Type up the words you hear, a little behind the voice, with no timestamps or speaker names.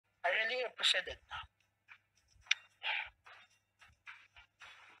already proceeded.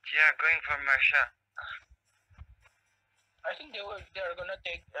 Yeah, going for Marsha. I think they're gonna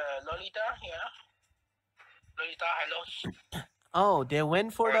take Lolita. Yeah, Lolita Halos. Oh, they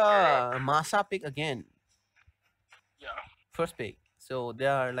went for Or the Masa pick again. Yeah. First pick. So they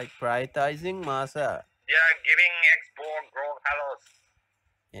are like prioritizing Masa. They are giving Xbox Grove Halos.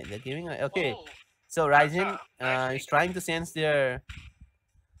 Yeah, they're giving okay. Oh, So Ryzen nice is pick. trying to sense their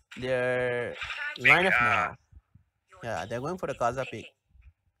lineup now. Yeah, they're going for the Kaza pick.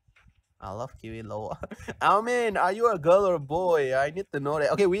 I love Kiwi Low. I mean, are you a girl or a boy? I need to know that.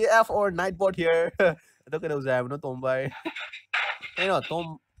 Okay, we have our Nightbot here. Look at those no Tomba. You know,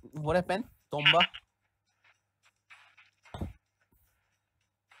 what happened? Tomba.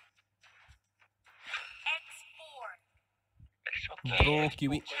 Bro,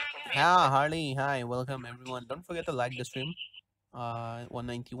 Kiwi. Yeah, Harley. Hi, welcome everyone. Don't forget to like the stream.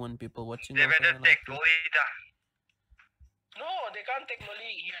 191 people watching. They better take Lolita. No, they can't take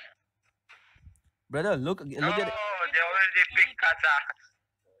Loli here. Brother, look at it. They already picked Kaza.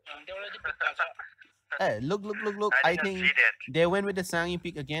 They already picked Kaza. Hey, look. I think see that. they went with the Sangi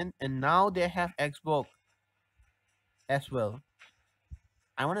pick again, and now they have Xbox as well.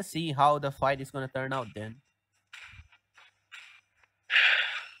 I want to see how the fight is gonna turn out then.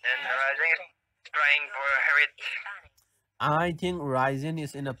 And Ryzen is trying for Herit. I think Ryzen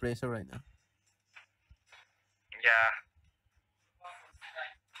is in a pressure right now. Yeah.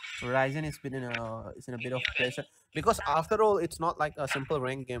 Ryzen is in a bit of pressure because after all, it's not like a simple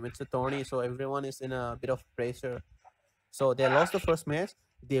rank game. It's a tourney, so everyone is in a bit of pressure. So they lost the first match.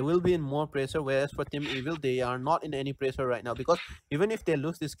 They will be in more pressure. Whereas for Team Evil, they are not in any pressure right now because even if they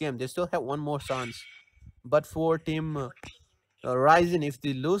lose this game, they still have one more chance. But for Team Ryzen, if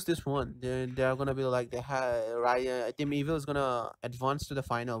they lose this one, they are gonna be like Team Evil is gonna advance to the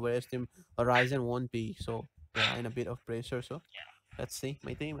final, whereas Team Ryzen won't be. So they are in a bit of pressure. So let's see.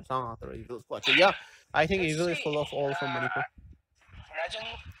 My team is on the Evil squad. So yeah, I think Evil is full of all from Manipur. Ryzen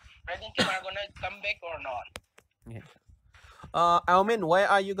team are gonna come back or not? Yeah. Almin, why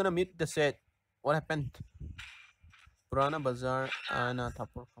are you gonna mute the set? What happened? Purana Bazaar and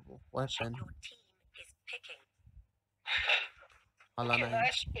Thapur Kabu. What happened? Okay,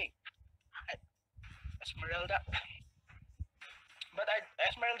 nice pick. Esmeralda. But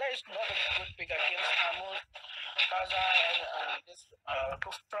Esmeralda is not a good pick against Hamul, Kaza, and this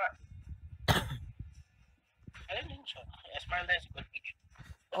Kufra. I don't think so. Esmeralda is a good pick.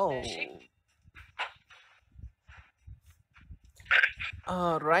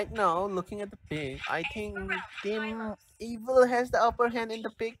 Oh. Right now, looking at the pick, I think Team Evil has the upper hand in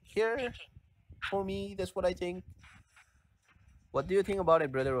the pick here. For me, that's what I think. What do you think about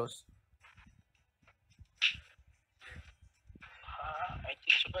it, Brother Rose? I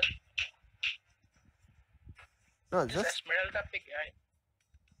think so, but no, this Esmeralda pick,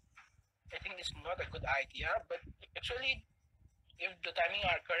 I think it's not a good idea. But actually, if the timing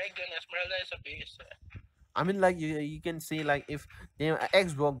are correct, then Esmeralda is a base. I mean, like you can see, like if the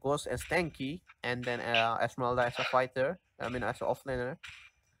Xbox goes as tanky and then Esmeralda as a fighter, I mean as an offlaner,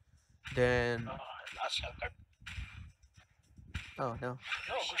 then oh no. No,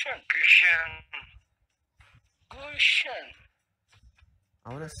 Gushan. I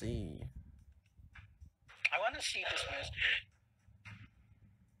wanna see this match.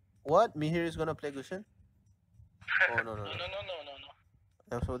 What? Mihir is gonna play Gushan? Oh no.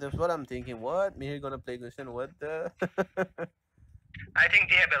 So that's what I'm thinking. What? Mihir gonna play Gushan? What the? I think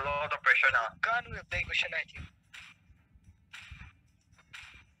they have a lot of pressure now. Bukan will play Gushan, I think.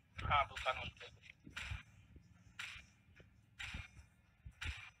 Bukan will play Gushan.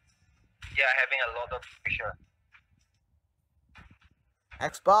 Yeah, having a lot of pressure.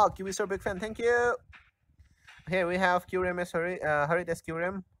 Xbox, QB Sir, big fan. Thank you. Here we have QRM as Harit as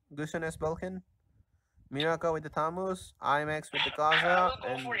QRM, Gushan as Balkan, Miraka with the Tamus, IMAX with the Kaza,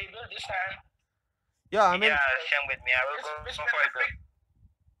 and for Evil this time. Yeah, I mean, same with me. I will go for Evil.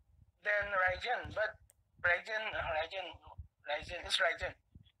 Then Ryzen, but Ryzen is Ryzen.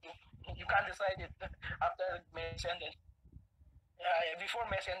 You can't decide it after match ended. Yeah, before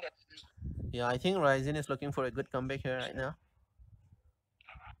match ended. Yeah, I think Ryzen is looking for a good comeback here right now.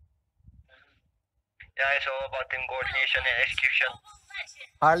 Yeah, it's all about team coordination and execution.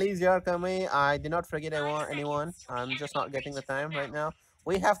 Harley's here coming. I did not forget anyone. I'm just not getting the time right now.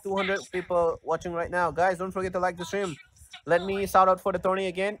 We have 200 people watching right now. Guys, don't forget to like the stream. Let me shout out for the tourney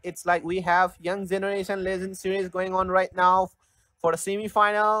again. It's like we have Young Generation Legend Series going on right now for the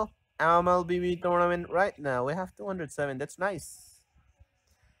semi-final MLBB tournament right now. We have 207. That's nice.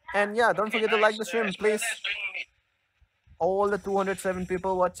 And yeah, don't forget to like the stream, please. all the 207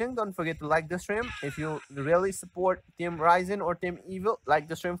 people watching, don't forget to like the stream. If you really support Team Ryzen or Team Evil, like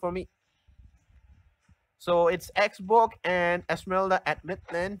the stream for me. So it's Xbox and Esmeralda at mid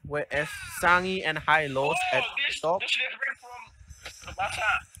lane, whereas Sangi and High Lows at top. This referee from Masa.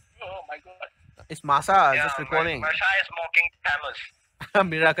 Oh my god. It's Masa Yeah, just recording. Marsha is mocking Thanos.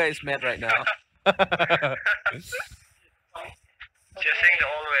 Miraka is mad right now. Chasing the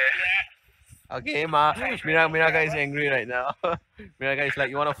whole way. Okay, Miraka is angry right now. Miraka is like,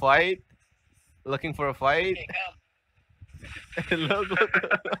 you want to fight? Looking for a fight? Okay, come. Look.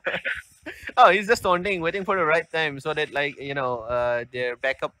 Oh, he's just taunting, waiting for the right time so that, like, their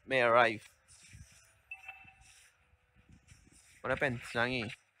backup may arrive. What happened, Sangi?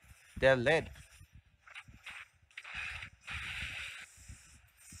 They're led.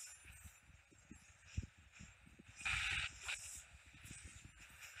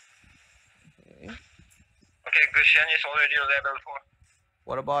 Okay. Okay, Gushan is already level 4.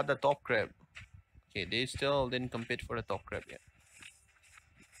 What about the top crab? Okay, they still didn't compete for the top crab yet.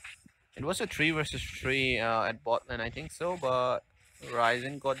 It was a 3 versus 3 at bot lane, I think so, but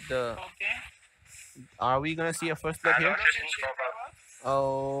Ryzen got the. Okay. Are we gonna see a first blood I here? don't see in proper.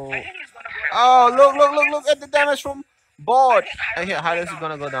 Oh, I think he's gonna go. oh! Look at the damage from bot. Here, Hylos is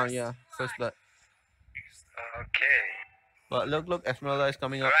gonna go down. Yeah, first blood. Okay. But look, Esmeralda is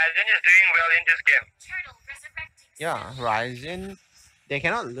coming up. Ryzen is doing well in this game. Yeah, Ryzen, they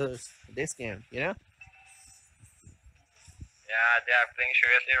cannot lose this game. Yeah, they are playing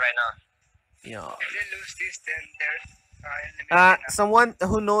seriously right now. Yeah. If they lose this, then they're eliminated. Someone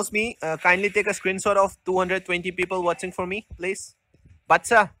who knows me, kindly take a screenshot of 220 people watching for me, please.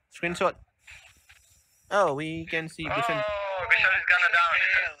 Batsa, screenshot. Oh, we can see Oh, Gushan. Gushan is gonna down.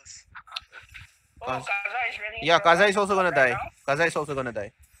 Oh, Kaza is ready. Yeah, Kaza is also gonna die. Kaza is also gonna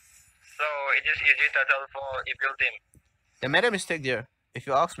die. So it is easy turtle for evil team. They made a mistake there, if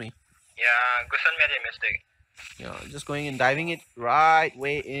you ask me. Yeah, Gushan made a mistake. Yeah, just going and diving it right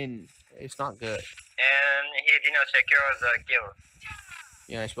way in. It's not good. And he did not secure the kill.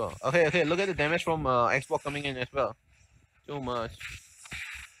 Yeah, as well. Okay, look at the damage from Xbox coming in as well. Too much.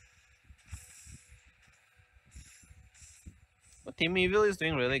 But Team Evil is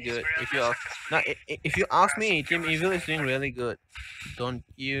doing really good. If you ask, now, if you ask me, Team Evil is doing really good. Don't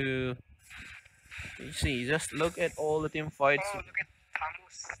you? You see, just look at all the team fights. Oh, look at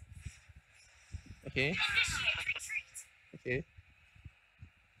Thamus. Okay. Okay.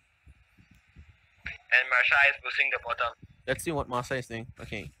 And Marsha is pushing the bottom. Let's see what Masa is doing.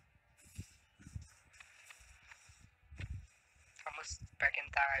 Okay. Thamus back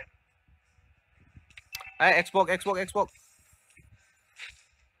in time. Hey, Xbox.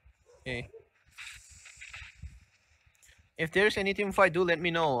 Okay. If there's any team fight, do let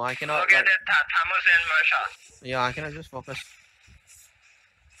me know. I cannot. Look at that, Thamus and Marsha. Yeah, I cannot just focus.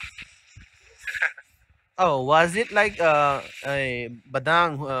 Oh, was it like a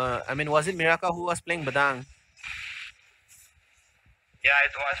Badang? I mean, was it Miraka who was playing Badang? Yeah,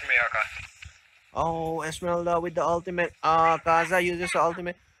 it was Miraka. Oh, Esmeralda with the ultimate. Kaza uses the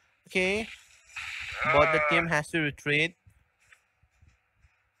ultimate. Okay, but the team has to retreat.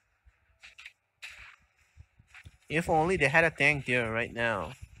 If only they had a tank there right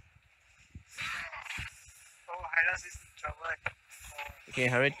now. Oh, Hylas is in trouble. Okay,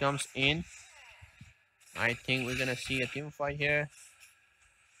 Harit comes in. I think we're gonna see a team fight here.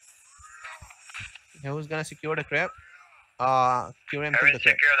 Who's gonna secure the crab? QRM took the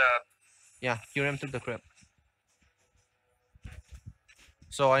crab. Yeah, QRM took the crab.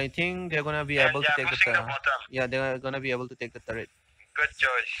 So I think they're gonna be able to take the turret. Yeah, they're gonna be able to take the turret. Good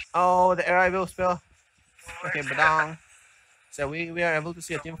choice. Oh, the arrival spell. Okay, badang. So we are able to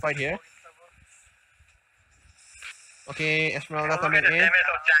see a team fight here. Okay, Esmeralda coming in.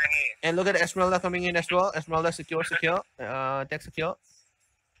 And look at Esmeralda coming in as well. Esmeralda secure. Tech secure.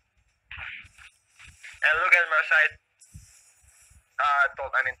 And look at Marsha.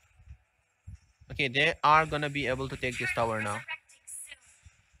 Top, I mean. Okay, they are gonna be able to take this tower now.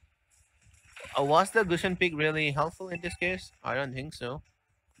 Was the Gushan pick really helpful in this case? I don't think so.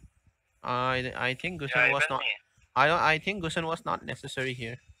 I think Gushan was not. Me. I think Gushan was not necessary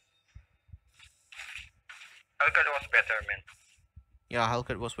here. Halkad was better, man. Yeah,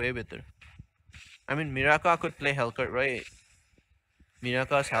 Halkad was way better. I mean, Miraka could play Halkad, right?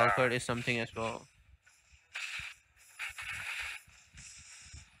 Miraka's Halkad is something as well.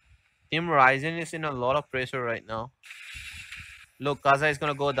 Team Ryzen is in a lot of pressure right now. Look, Kaza is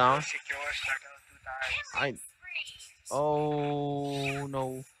gonna go down. Oh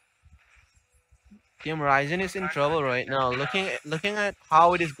no. Team Ryzen is in trouble right now. Looking at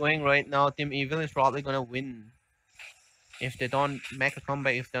how it is going right now, Team Evil is probably gonna win. If they don't make a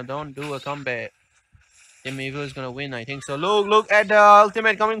comeback, if they don't do a comeback, Team Evil is gonna win, I think so. Look at the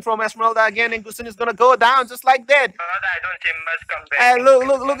ultimate coming from Esmeralda again, and Gusten is gonna go down just like that. I don't see much comeback. And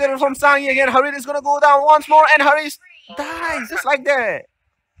look at it from Sangi again. Harit is gonna go down once more, and Harit dies just like that.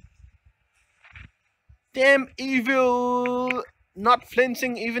 Team Evil not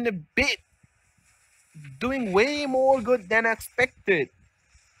flinching even a bit, doing way more good than expected.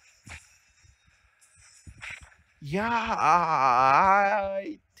 Yeah,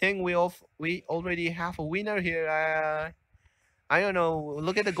 I think we already have a winner here. I don't know.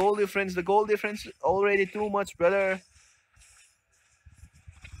 Look at the goal difference. The goal difference already too much, brother. And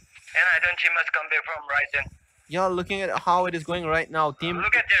I don't see much comeback from Ryzen. Yeah, looking at how it is going right now, team.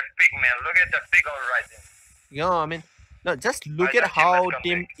 Look at their big man. Look at the big old Ryzen. Yeah, I mean, no, just look at how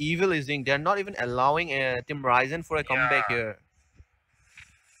Team Evil is doing. They're not even allowing Team Ryzen for a comeback here.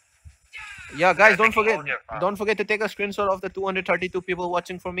 Yeah, guys, don't forget to take a screenshot of the 232 people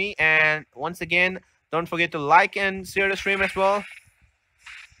watching for me. And once again, don't forget to like and share the stream as well.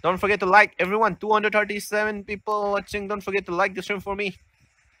 Don't forget to like, everyone. 237 people watching. Don't forget to like the stream for me.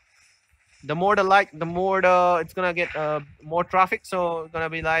 The more the like, the more it's gonna get more traffic. So it's gonna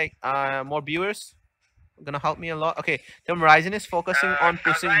be like more viewers. Gonna help me a lot. Okay, Team Ryzen is focusing on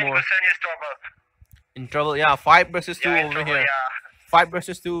pushing more. In trouble, yeah. 5 versus 2 over here. 5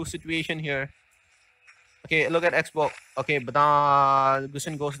 versus 2 situation here. Okay, look at Xbox. Okay, but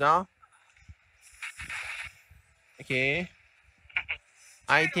Gusen goes down. Okay.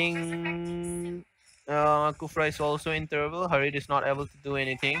 I think Kufra is also in trouble. Harit is not able to do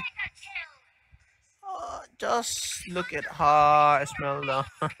anything. Just look at her Esmeralda.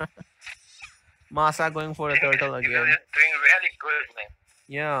 Masa going for a turtle again. Doing really good, man.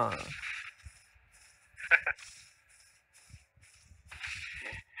 Yeah.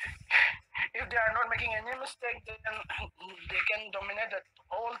 If they are not making any mistake, then they can dominate the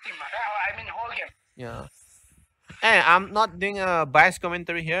whole team. I mean, whole game. Yeah. And I'm not doing a biased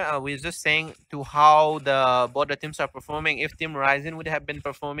commentary here. We're just saying to how both the teams are performing. If Team Ryzen would have been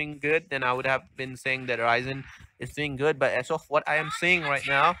performing good, then I would have been saying that Ryzen is doing good. But as of what I am seeing right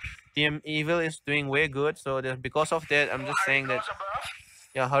now, Team Evil is doing way good. So because of that, I'm just saying that.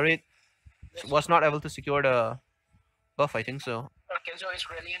 Yeah, Harit was not able to secure the buff. I think so. Kenzo is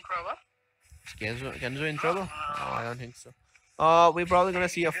really in trouble. Kenzo in trouble? No, I don't think so. We're probably gonna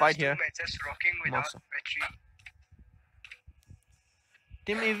see a fight here.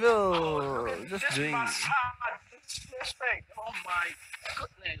 Team Evil just doing. Disrespect. Oh my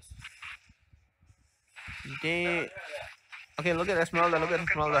goodness. They. Okay, look at Esmeralda. Look at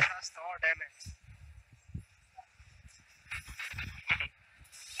Esmeralda.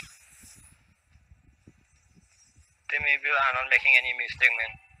 Team Evil are not making any mistake,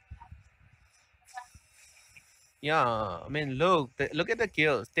 man. Yeah, I mean, look at the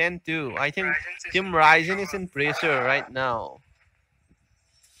kills. 10-2. I think Team Ryzen is in pressure right now.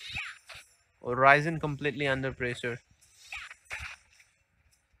 Ryzen completely under pressure.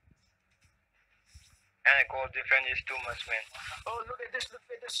 And the goal defense is too much, man. Oh, look at this. Look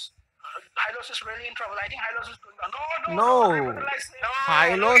at this. Hylos is really in trouble. I think Hylos is going down. No.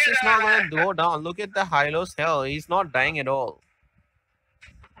 Hylos is not going to go down. Look at the Hylos hell. He's not dying at all.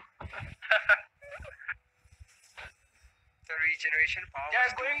 The regeneration power. Yeah,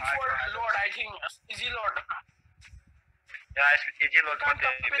 going for Lord, I think. Easy Lord. Yeah, it's easy Lord for Can't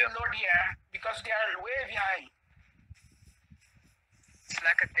compete with Lord here because they are way behind. It's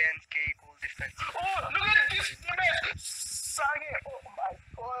like a 10k goal defense. Oh, look at this damage! Sage! Oh my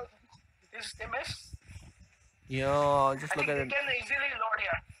god. This damage. Yeah, just look at it. They can easily Lord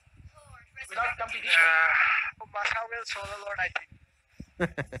here. Without competition. Oh, Masa will solo Lord, I think.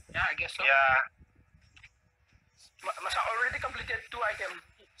 Yeah, I guess so. Yeah. Masa already completed 2 items.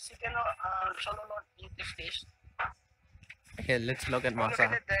 She can solo Lord in this stage. Okay, let's look at Look Masa.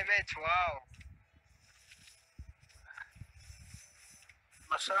 at the damage, wow.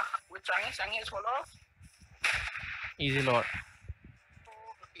 Masa with Sangi is follow. Easy Lord.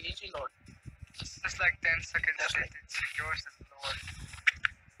 Oh, easy Lord. Just like 10 seconds left, it secures the Lord.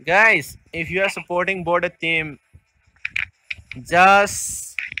 Guys, if you are supporting Border Team,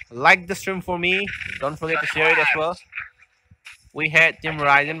 just like the stream for me. Don't forget to share it as well. We had Team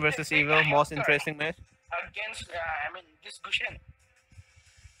Ryzen versus Evil, most interesting match. Against, this Gushen.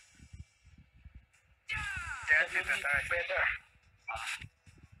 That will be better.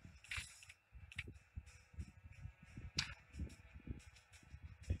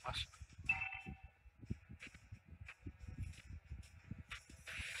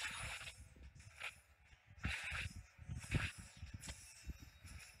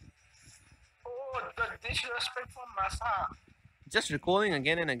 Oh, this disrespect from Masa. Just recalling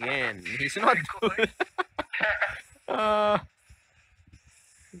again and again. He's not good.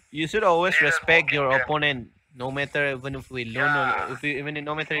 You should always He's a respect smoking your gun. opponent, no matter even if we learn or if we even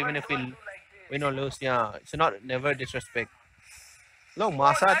no matter even if we win or lose. Yeah, it's not never disrespect. Look,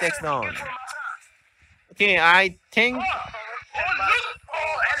 Masa takes down. Okay, I think. Oh, look!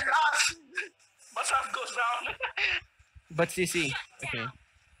 Oh, and last! Masa goes down. But CC, okay.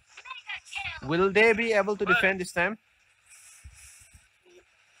 Will they be able to defend this time?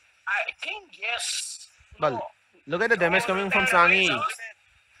 I think yes. Well, look at the damage coming from Sangi.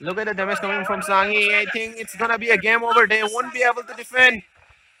 Look at the damage coming from Sangi. I think it's gonna be a game over. They won't be able to defend.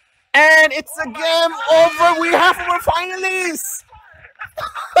 And it's a game over. We have our finalists.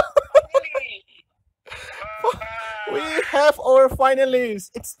 We have our finalists.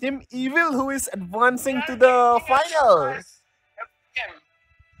 It's Team Evil who is advancing to the final.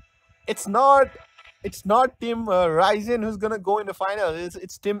 It's not Team Ryzen who's gonna go in the finals.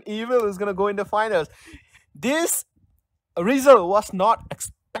 It's Team Evil who's gonna go in the finals. This result was not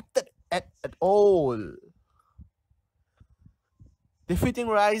expected at all. Defeating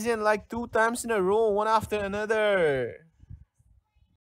Ryzen like 2 times in a row, one after another.